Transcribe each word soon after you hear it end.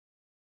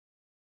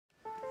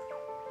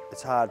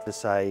It's hard to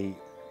say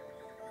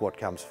what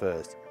comes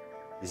first.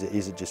 Is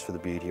it just for the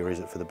beauty or is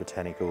it for the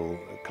botanical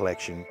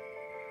collection?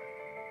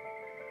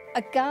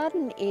 A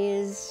garden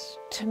is,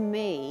 to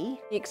me,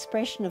 the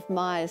expression of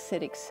my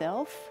aesthetic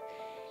self,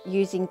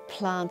 using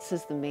plants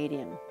as the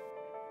medium.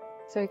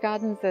 So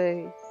gardens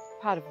are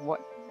part of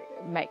what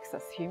makes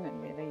us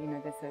human, really. You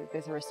know,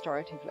 there's a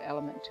restorative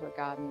element to a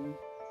garden.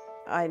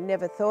 I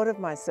never thought of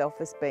myself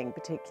as being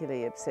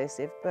particularly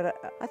obsessive, but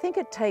I think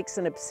it takes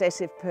an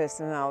obsessive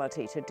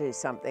personality to do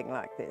something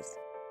like this.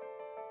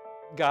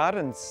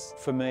 Gardens,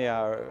 for me,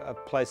 are a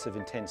place of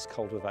intense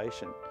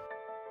cultivation.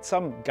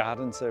 Some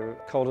gardens are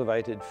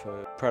cultivated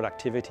for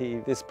productivity.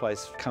 This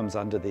place comes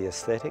under the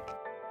aesthetic.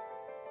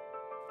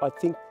 I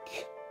think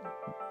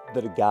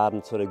that a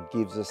garden sort of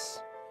gives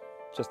us,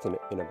 just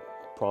in a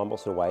primal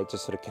sort of way, it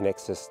just sort of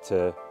connects us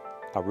to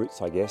our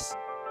roots, I guess.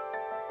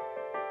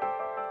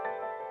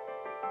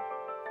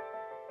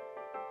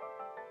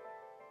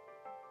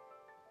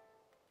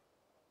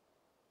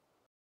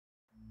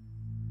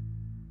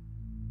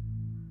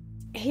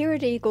 Here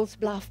at Eagles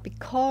Bluff,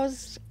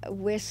 because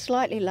we're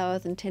slightly lower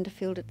than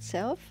Tenterfield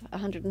itself,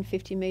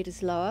 150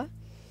 metres lower,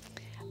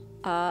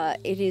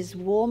 it is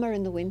warmer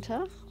in the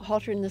winter,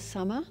 hotter in the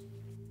summer,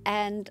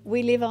 and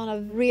we live on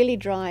a really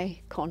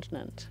dry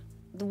continent.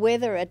 The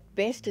weather at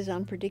best is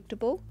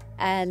unpredictable,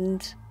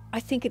 and I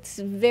think it's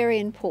very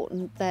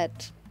important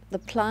that the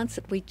plants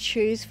that we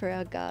choose for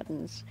our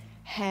gardens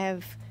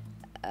have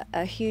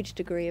a huge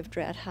degree of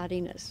drought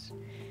hardiness.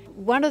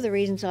 One of the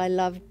reasons I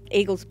love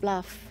Eagles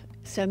Bluff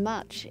so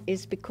much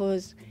is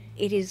because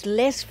it is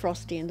less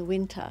frosty in the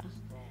winter.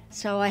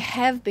 So I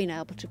have been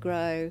able to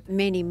grow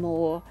many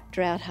more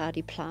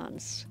drought-hardy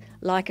plants,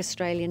 like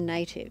Australian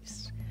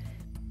natives.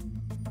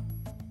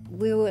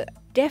 We were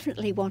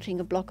definitely wanting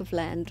a block of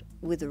land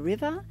with a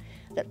river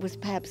that was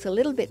perhaps a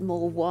little bit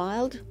more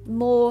wild,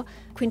 more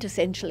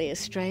quintessentially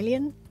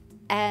Australian,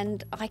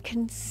 and I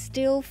can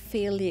still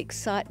feel the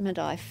excitement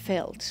I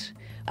felt.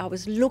 I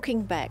was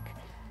looking back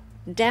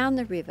down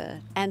the river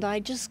and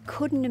I just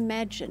couldn't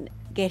imagine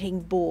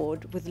getting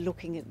bored with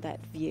looking at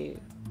that view.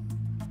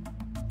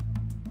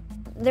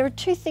 There are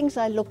two things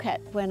I look at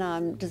when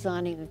I'm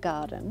designing a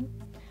garden.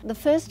 The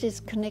first is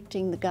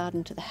connecting the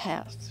garden to the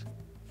house.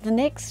 The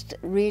next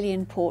really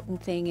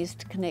important thing is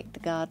to connect the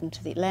garden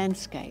to the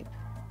landscape.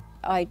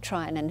 I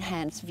try and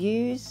enhance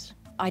views.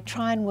 I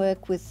try and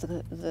work with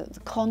the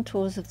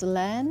contours of the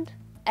land,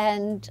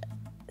 and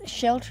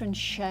shelter and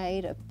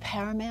shade are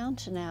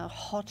paramount in our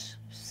hot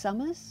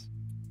summers.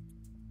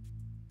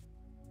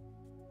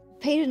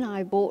 Pete and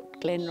I bought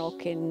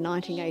Glenrock in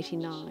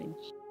 1989.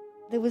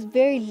 There was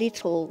very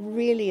little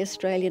really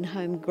Australian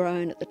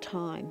homegrown at the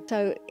time.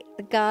 So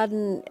the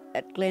garden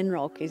at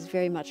Glenrock is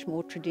very much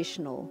more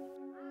traditional.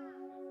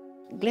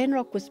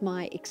 Glenrock was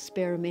my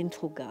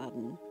experimental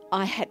garden.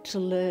 I had to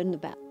learn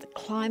about the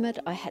climate,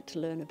 I had to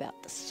learn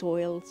about the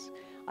soils,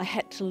 I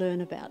had to learn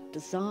about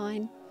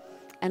design,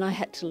 and I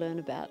had to learn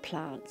about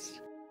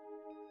plants.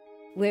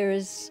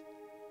 Whereas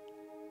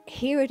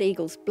here at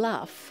Eagles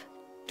Bluff,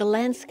 the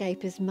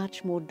landscape is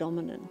much more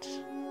dominant.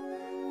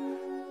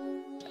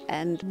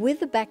 And with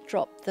the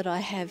backdrop that I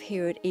have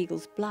here at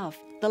Eagles Bluff,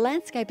 the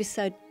landscape is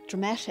so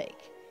dramatic.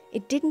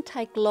 It didn't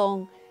take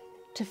long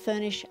to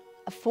furnish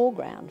a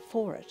foreground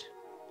for it.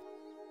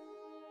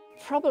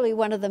 Probably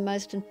one of the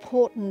most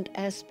important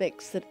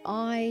aspects that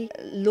I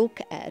look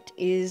at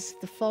is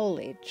the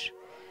foliage,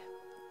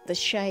 the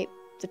shape,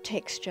 the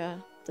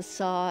texture, the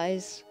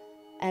size,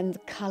 and the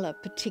colour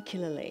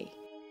particularly.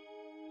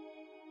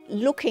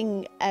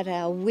 Looking at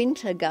our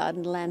winter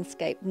garden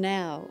landscape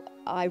now,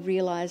 I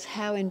realise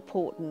how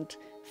important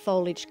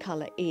foliage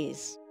colour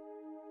is.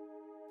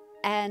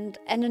 And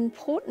an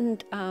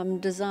important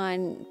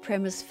design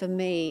premise for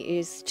me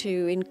is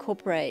to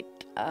incorporate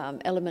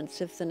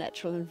elements of the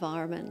natural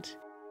environment.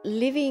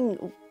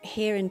 Living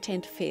here in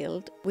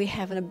Tenterfield, we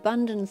have an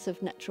abundance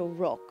of natural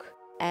rock,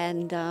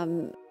 and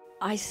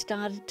I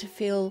started to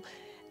feel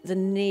the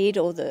need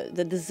or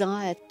the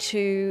desire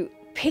to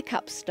pick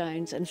up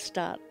stones and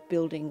start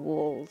building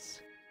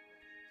walls.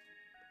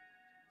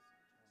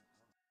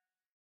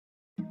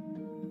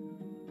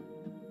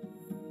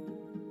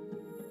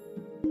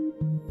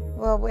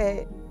 Well,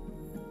 we're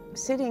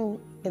sitting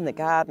in the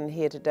garden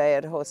here today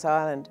at Horse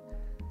Island,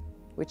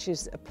 which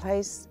is a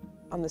place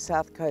on the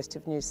south coast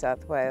of New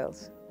South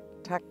Wales,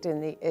 tucked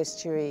in the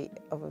estuary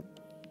of a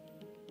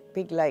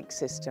big lake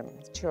system,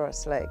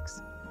 Churros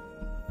Lakes.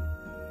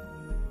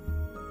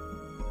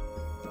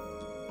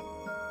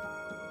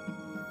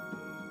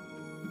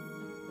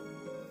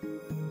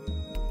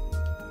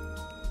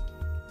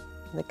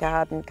 The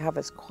garden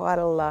covers quite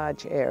a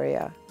large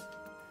area,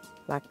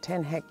 like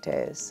 10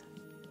 hectares.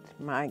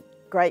 My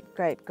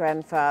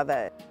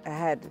great-great-grandfather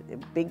had a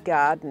big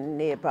garden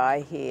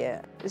nearby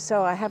here,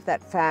 so I have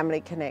that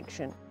family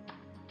connection.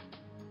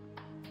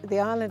 The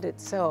island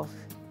itself,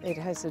 it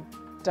has a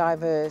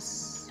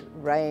diverse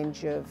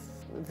range of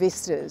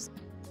vistas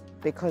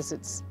because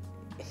it's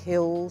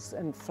hills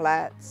and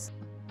flats,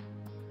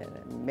 and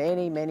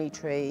many, many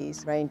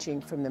trees,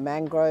 ranging from the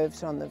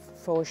mangroves on the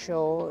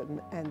foreshore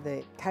and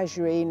the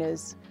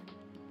casuarinas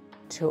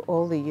to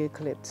all the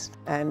eucalypts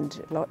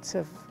and lots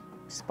of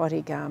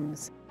spotty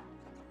gums.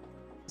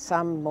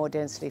 Some more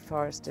densely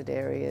forested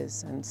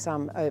areas and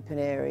some open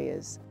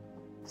areas.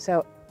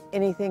 So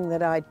anything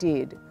that I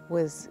did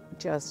was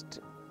just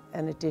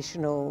an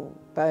additional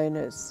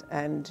bonus,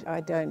 and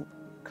I don't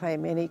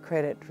claim any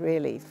credit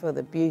really for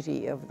the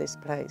beauty of this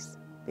place,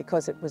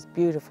 because it was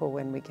beautiful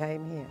when we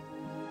came here.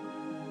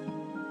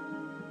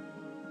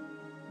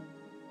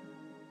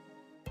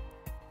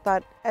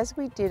 But as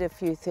we did a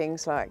few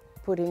things like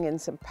putting in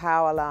some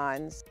power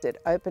lines that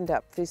opened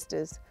up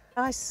vistas,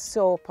 I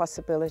saw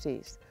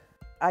possibilities.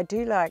 I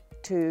do like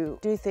to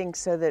do things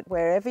so that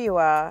wherever you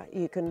are,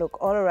 you can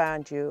look all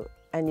around you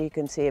and you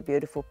can see a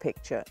beautiful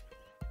picture.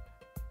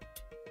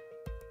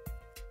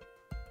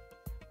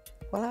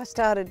 Well, I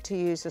started to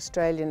use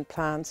Australian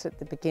plants at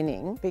the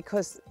beginning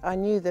because I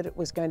knew that it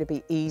was going to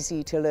be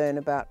easy to learn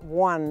about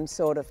one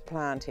sort of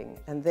planting.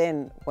 And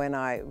then when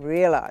I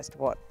realised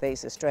what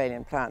these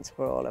Australian plants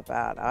were all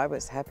about, I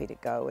was happy to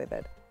go with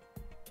it.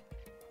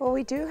 Well,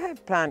 we do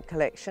have plant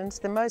collections.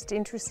 The most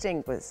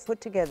interesting was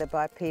put together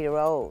by Peter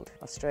Old,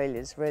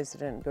 Australia's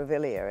resident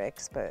grevillea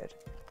expert.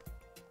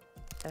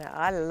 And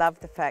I love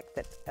the fact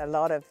that a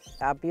lot of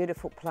our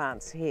beautiful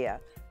plants here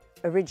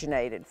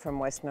originated from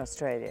Western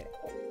Australia.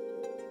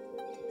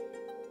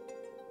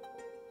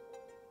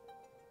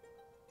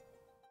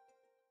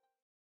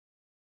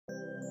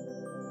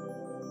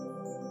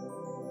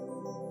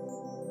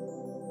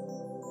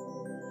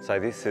 So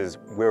this is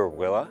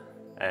Wirrawilla,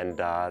 and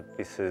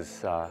this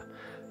is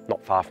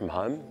not far from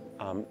home.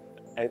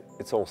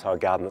 It's also a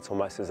garden that's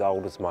almost as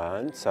old as my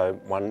own, so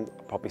one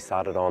probably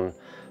started on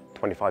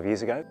 25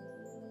 years ago.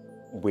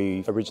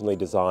 We originally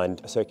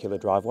designed a circular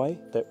driveway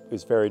that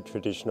is very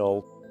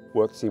traditional,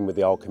 works in with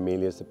the old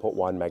camellias, the port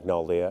wine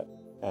magnolia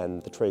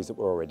and the trees that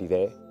were already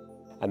there.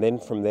 And then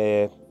from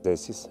there,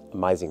 there's this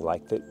amazing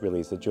lake that really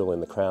is a jewel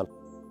in the crown.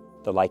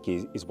 The lake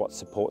is what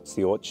supports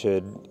the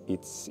orchard,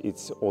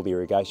 it's all the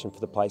irrigation for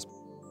the place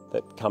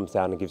that comes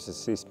down and gives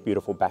us this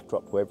beautiful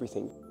backdrop to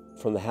everything.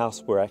 From the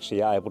house, we're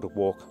actually able to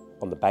walk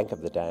on the bank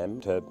of the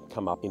dam to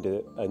come up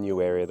into a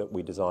new area that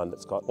we designed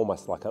that's got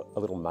almost like a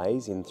little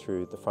maze in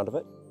through the front of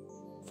it.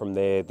 From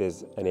there,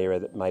 there's an area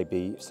that may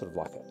be sort of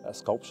like a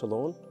sculpture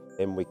lawn,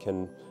 and we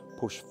can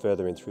push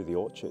further in through the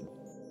orchard.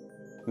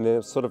 And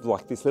there's sort of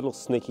like this little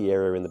sneaky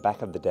area in the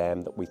back of the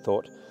dam that we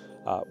thought,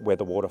 where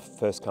the water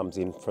first comes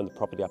in from the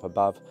property up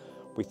above,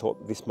 we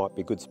thought this might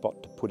be a good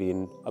spot to put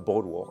in a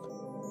boardwalk.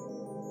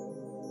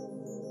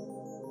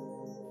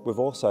 We've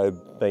also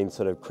been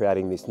sort of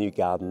creating this new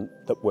garden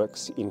that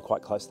works in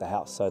quite close to the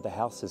house. So the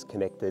house is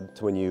connected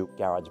to a new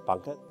garage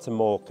bunker. It's a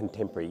more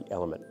contemporary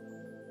element.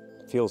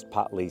 It feels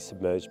partly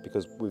submerged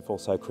because we've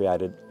also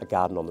created a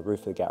garden on the roof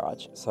of the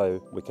garage.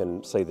 So we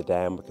can see the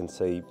dam, we can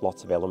see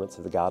lots of elements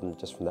of the garden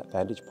just from that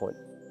vantage point.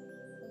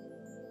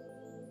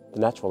 The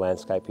natural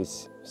landscape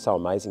is so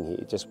amazing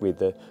here, just with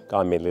the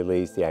Guyamere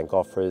lilies, the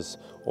angophoras,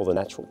 all the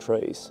natural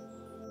trees.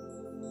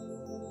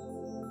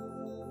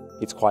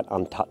 It's quite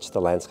untouched,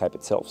 the landscape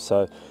itself.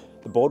 So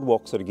the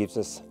boardwalk sort of gives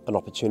us an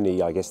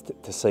opportunity, I guess,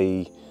 to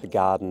see the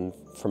garden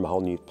from a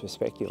whole new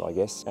perspective, I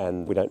guess,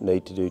 and we don't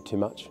need to do too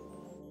much.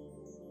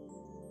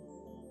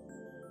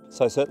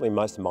 So certainly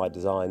most of my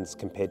designs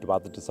compared to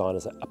other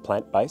designers are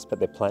plant-based, but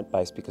they're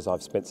plant-based because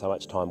I've spent so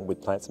much time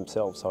with plants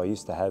themselves. So I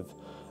used to have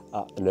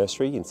a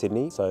nursery in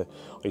Sydney, so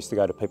I used to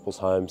go to people's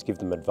homes, give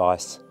them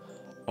advice,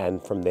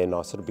 and from then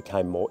I sort of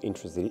became more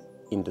interested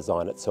in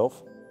design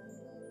itself.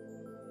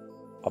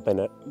 I've been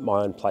at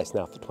my own place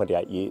now for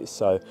 28 years,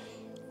 so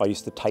I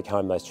used to take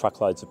home those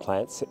truckloads of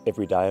plants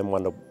every day and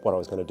wonder what I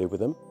was going to do with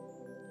them.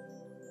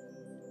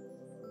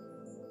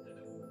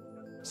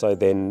 So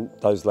then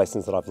those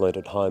lessons that I've learned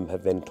at home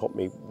have then taught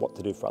me what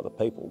to do for other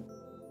people.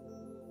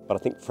 But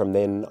I think from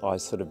then I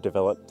sort of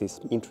developed this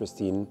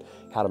interest in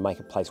how to make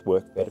a place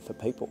work better for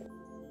people.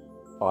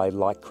 I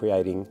like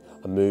creating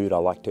a mood, I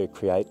like to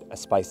create a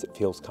space that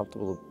feels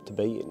comfortable to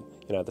be in.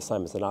 You know, the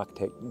same as an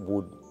architect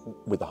would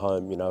with a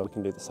home, you know, we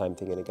can do the same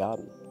thing in a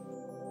garden.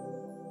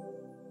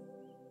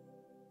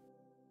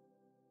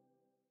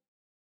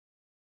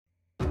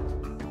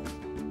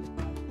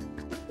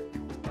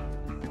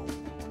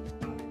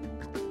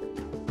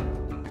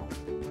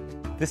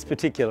 This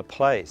particular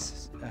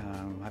place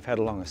I've had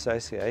a long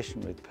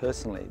association with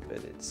personally,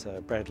 but it's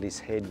Bradley's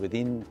Head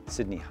within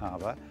Sydney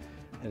Harbour,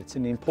 and it's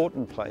an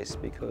important place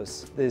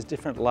because there's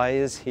different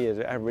layers here.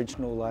 The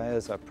Aboriginal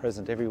layers are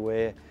present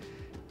everywhere.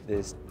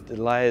 There's the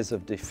layers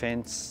of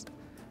defence,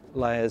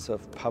 layers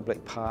of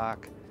public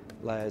park,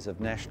 layers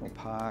of national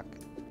park.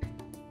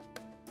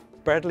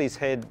 Bradley's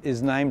Head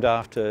is named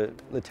after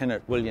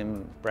Lieutenant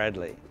William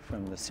Bradley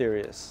from the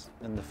Sirius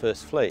and the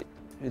First Fleet.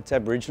 Its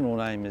Aboriginal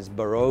name is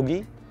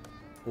Barogi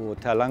or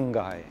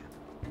Talangai,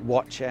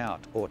 watch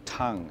out, or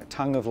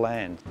tongue of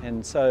land.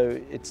 And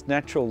so it's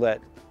natural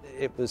that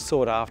it was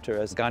sought after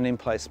as gun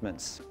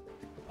emplacements.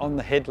 On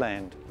the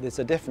headland, there's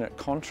a definite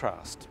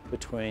contrast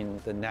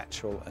between the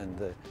natural and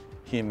the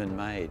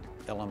human-made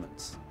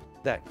elements.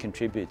 That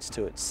contributes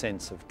to its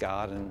sense of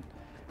garden,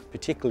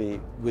 particularly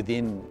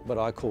within what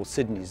I call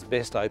Sydney's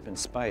best open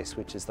space,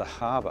 which is the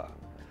harbour.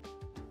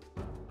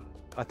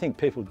 I think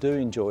people do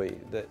enjoy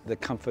the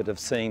comfort of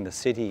seeing the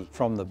city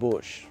from the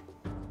bush.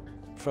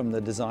 From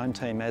the design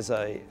team as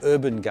an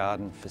urban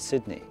garden for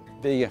Sydney,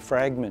 being a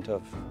fragment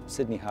of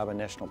Sydney Harbour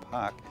National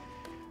Park,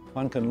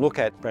 one can look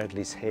at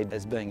Bradley's Head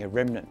as being a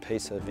remnant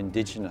piece of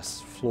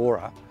Indigenous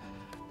flora,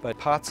 but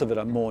parts of it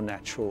are more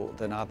natural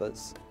than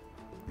others.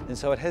 And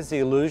so it has the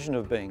illusion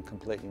of being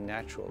completely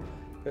natural,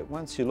 but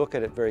once you look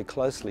at it very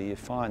closely, you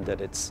find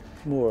that it's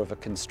more of a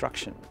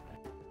construction.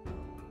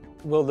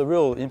 Well, the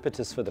real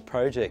impetus for the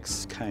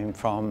projects came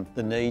from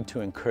the need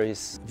to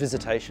increase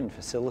visitation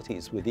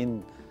facilities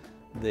within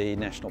the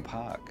national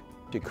park,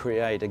 to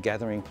create a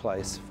gathering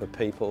place for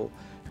people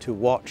to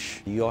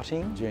watch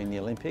yachting during the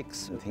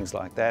Olympics and things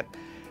like that.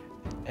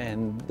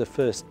 And the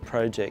first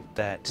project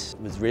that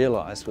was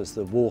realised was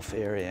the Wharf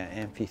Area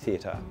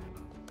Amphitheatre.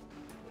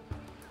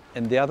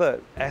 And the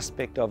other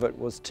aspect of it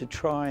was to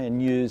try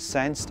and use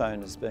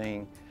sandstone as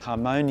being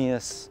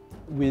harmonious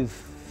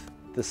with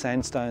the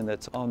sandstone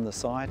that's on the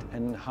site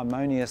and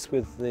harmonious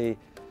with the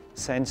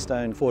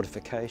sandstone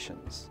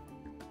fortifications.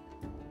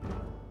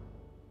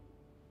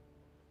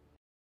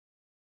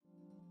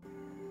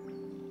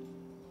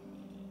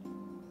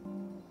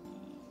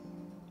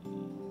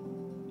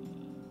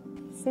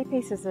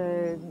 Seapiece is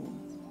a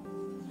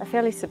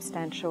fairly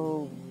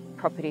substantial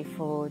property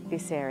for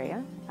this area,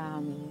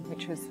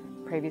 which was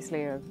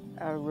previously a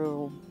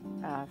rural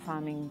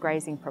farming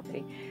grazing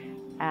property,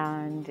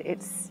 and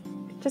it's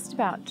just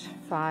about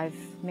 5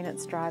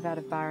 minutes drive out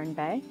of Byron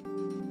Bay.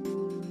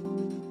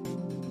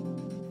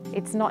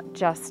 It's not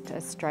just a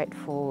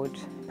straightforward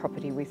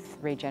property with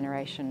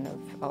regeneration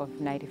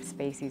of native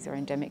species or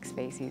endemic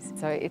species,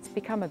 so it's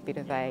become a bit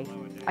of a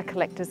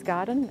collector's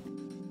garden.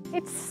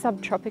 It's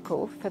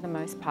subtropical for the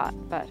most part,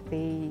 but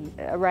the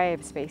array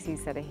of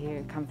species that are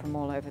here come from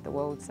all over the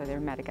world, so there are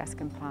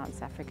Madagascan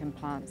plants, African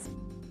plants.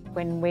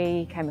 When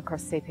we came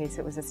across Seapiece,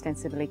 it was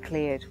ostensibly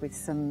cleared with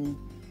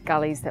some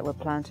gullies that were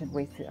planted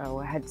with,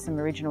 or had some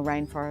original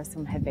rainforest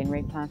and had been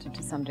replanted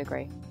to some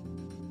degree.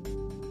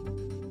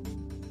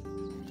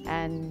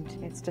 And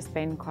it's just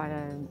been quite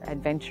an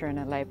adventure and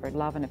a labour of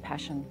love and a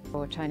passion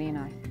for Tony and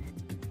I.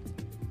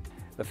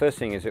 The first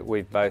thing is that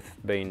we've both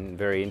been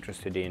very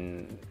interested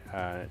in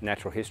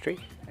natural history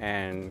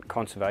and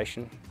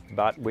conservation,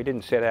 but we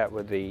didn't set out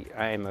with the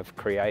aim of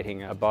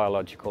creating a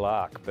biological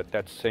ark, but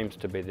that seems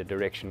to be the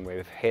direction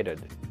we've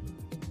headed.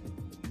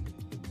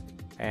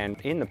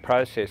 And in the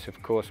process,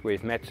 of course,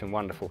 we've met some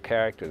wonderful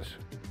characters.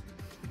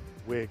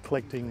 We're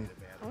collecting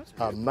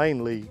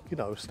mainly,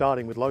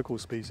 starting with local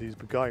species,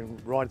 but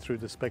going right through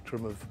the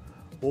spectrum of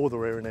all the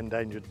rare and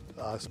endangered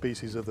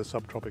species of the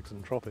subtropics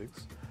and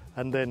tropics,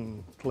 and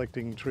then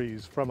collecting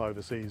trees from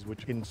overseas,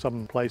 which in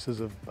some places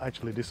have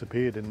actually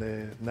disappeared in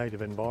their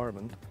native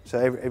environment. So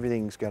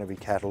everything's going to be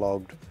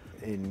catalogued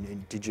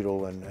in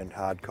digital and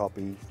hard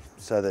copy,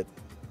 so that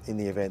in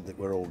the event that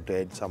we're all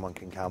dead, someone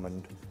can come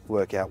and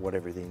work out what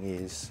everything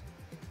is,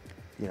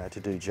 to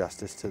do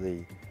justice to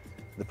the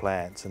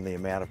plants and the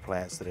amount of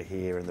plants that are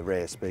here and the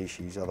rare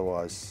species.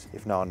 Otherwise,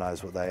 if no one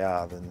knows what they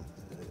are, then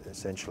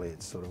essentially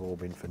it's sort of all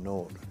been for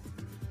naught.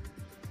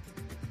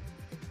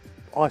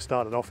 I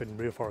started off in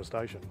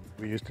reforestation.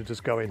 We used to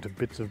just go into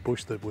bits of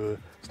bush that were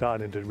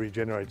starting to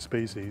regenerate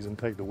species and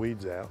take the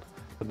weeds out.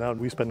 But now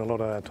we spend a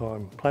lot of our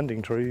time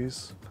planting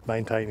trees,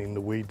 maintaining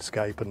the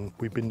weedscape, and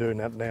we've been doing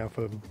that now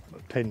for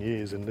 10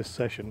 years in this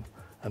session,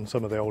 and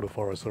some of the older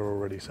forests are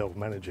already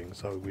self-managing,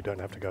 so we don't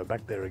have to go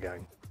back there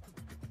again.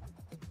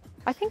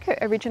 I think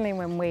originally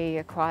when we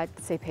acquired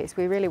Seapiece,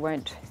 we really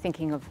weren't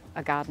thinking of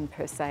a garden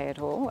per se at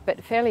all,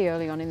 but fairly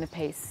early on in the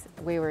piece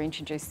we were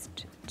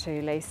introduced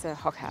to Lisa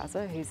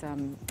Hockhauser, who's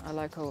a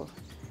local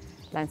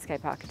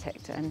landscape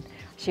architect, and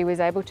she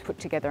was able to put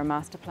together a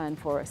master plan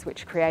for us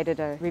which created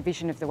a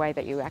revision of the way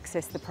that you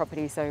access the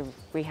property. So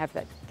we have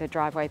the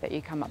driveway that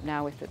you come up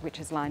now with, which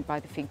is lined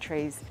by the fig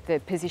trees, the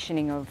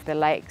positioning of the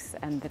lakes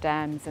and the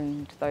dams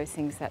and those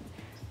things that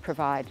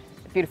provide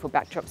beautiful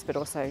backdrops but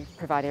also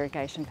provide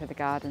irrigation for the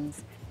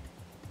gardens,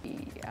 the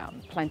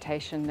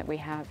plantation that we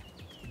have,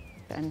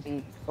 and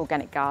the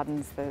organic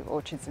gardens, the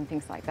orchards and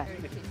things like that.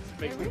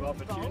 Speaking of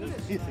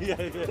opportunities. Yeah.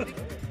 That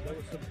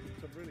was some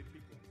really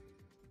big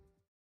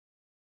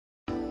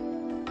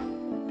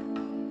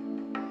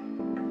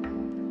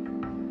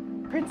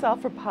ones. Prince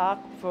Alfred Park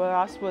for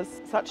us was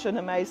such an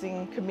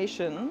amazing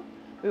commission.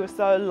 We were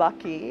so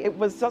lucky. It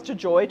was such a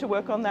joy to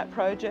work on that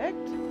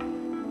project.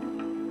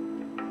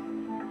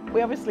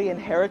 We obviously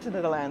inherited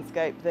a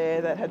landscape there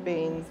that had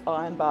been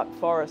ironbark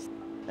forest,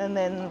 and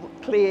then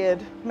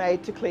cleared,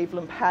 made to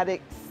Cleveland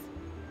paddocks,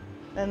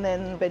 and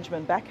then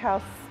Benjamin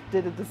Backhouse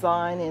did a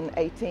design in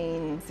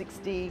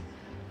 1860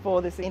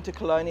 for this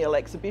intercolonial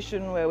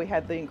exhibition where we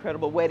had the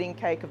incredible wedding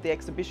cake of the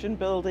exhibition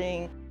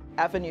building,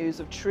 avenues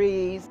of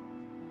trees.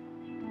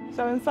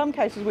 So in some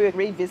cases we were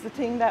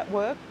revisiting that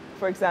work.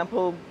 For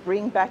example,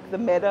 bring back the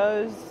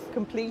meadows,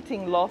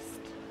 completing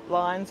lost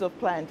lines of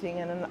planting,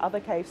 and in other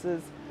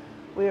cases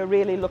we are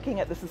really looking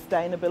at the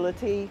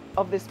sustainability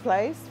of this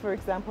place. For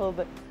example,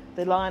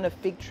 the line of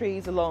fig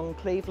trees along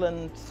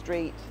Cleveland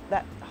Street,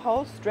 that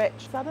whole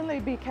stretch suddenly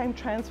became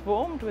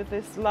transformed with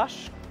this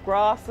lush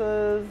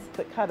grasses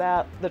that cut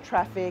out the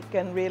traffic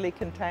and really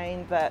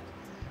contained that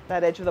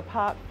edge of the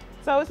park.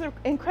 So it's an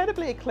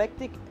incredibly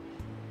eclectic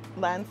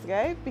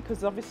landscape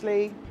because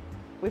obviously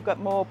we've got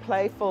more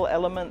playful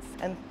elements,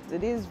 and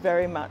it is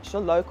very much a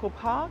local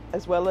park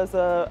as well as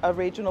a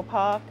regional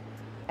park,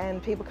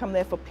 and people come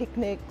there for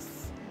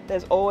picnics.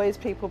 There's always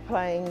people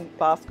playing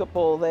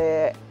basketball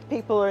there.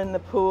 People are in the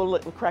pool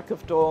at the crack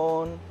of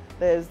dawn.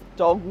 There's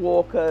dog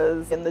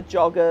walkers and the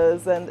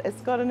joggers, and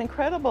it's got an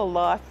incredible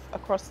life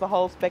across the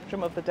whole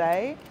spectrum of the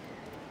day.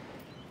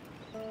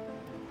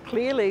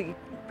 Clearly,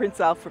 Prince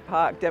Alfred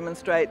Park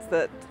demonstrates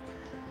that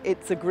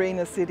it's a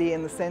greener city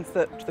in the sense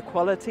that the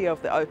quality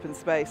of the open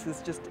space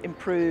has just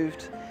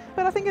improved.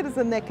 But I think it is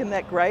a neck and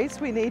neck race.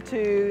 We need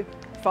to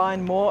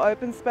find more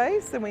open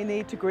space and we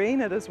need to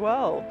green it as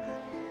well.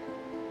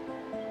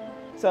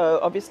 So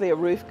obviously a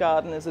roof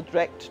garden is a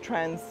direct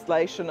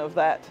translation of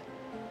that.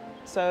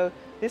 So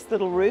this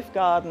little roof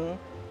garden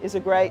is a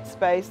great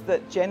space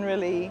that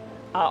generally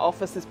our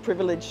office is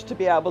privileged to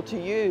be able to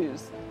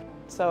use.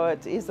 So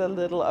it is a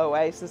little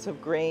oasis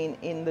of green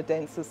in the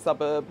densest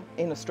suburb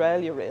in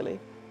Australia, really.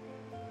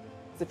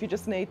 So if you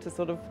just need to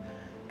sort of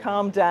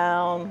calm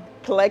down,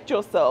 collect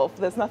yourself,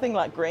 there's nothing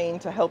like green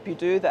to help you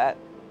do that.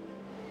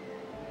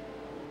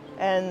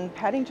 And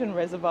Paddington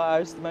Reservoir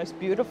is the most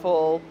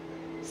beautiful,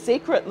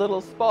 secret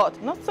little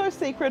spot. Not so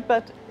secret,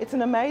 but it's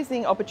an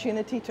amazing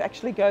opportunity to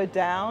actually go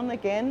down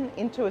again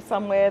into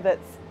somewhere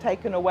that's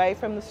taken away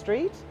from the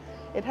street.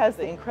 It has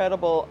the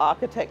incredible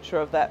architecture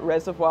of that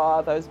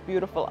reservoir, those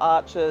beautiful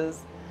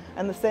arches,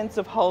 and the sense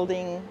of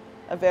holding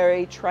a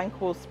very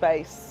tranquil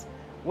space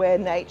where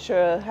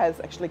nature has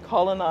actually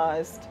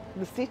colonised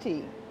the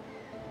city.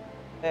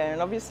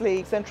 And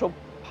obviously Central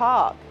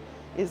Park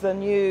is a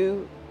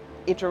new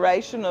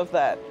iteration of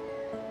that.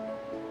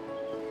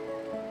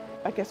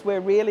 I guess we're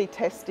really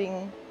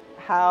testing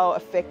how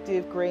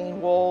effective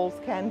green walls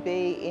can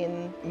be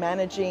in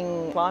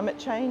managing climate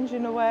change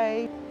in a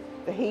way,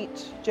 the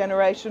heat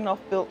generation off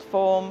built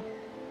form.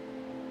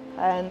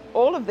 And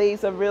all of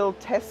these are real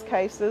test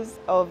cases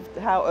of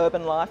how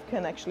urban life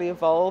can actually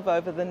evolve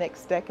over the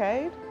next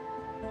decade.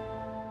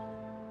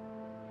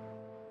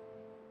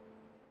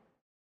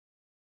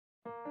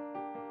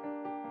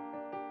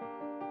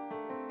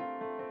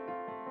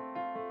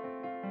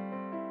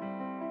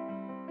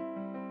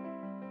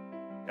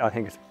 I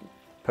think it's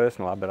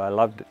personal, but I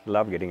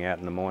love getting out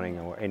in the morning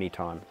or any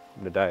time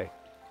of the day.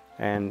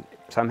 And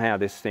somehow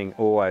this thing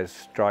always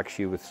strikes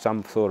you with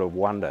some sort of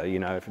wonder. You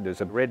know, if there's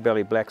a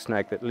red-bellied black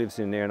snake that lives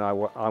in there, and I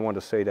want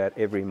to see that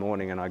every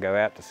morning, and I go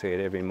out to see it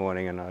every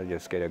morning, and I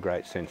just get a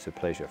great sense of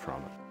pleasure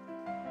from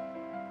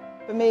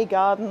it. For me,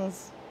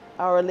 gardens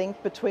are a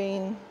link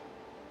between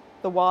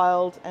the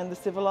wild and the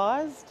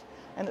civilised,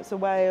 and it's a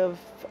way of,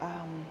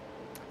 I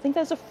think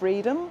there's a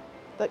freedom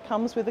that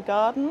comes with a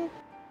garden.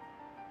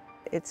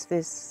 It's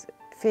this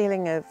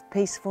feeling of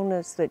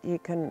peacefulness that you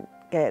can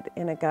get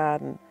in a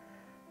garden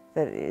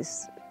that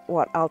is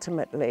what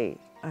ultimately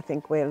I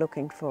think we're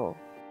looking for.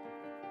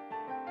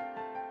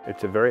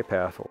 It's a very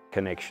powerful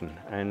connection,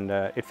 and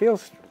it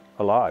feels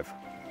alive.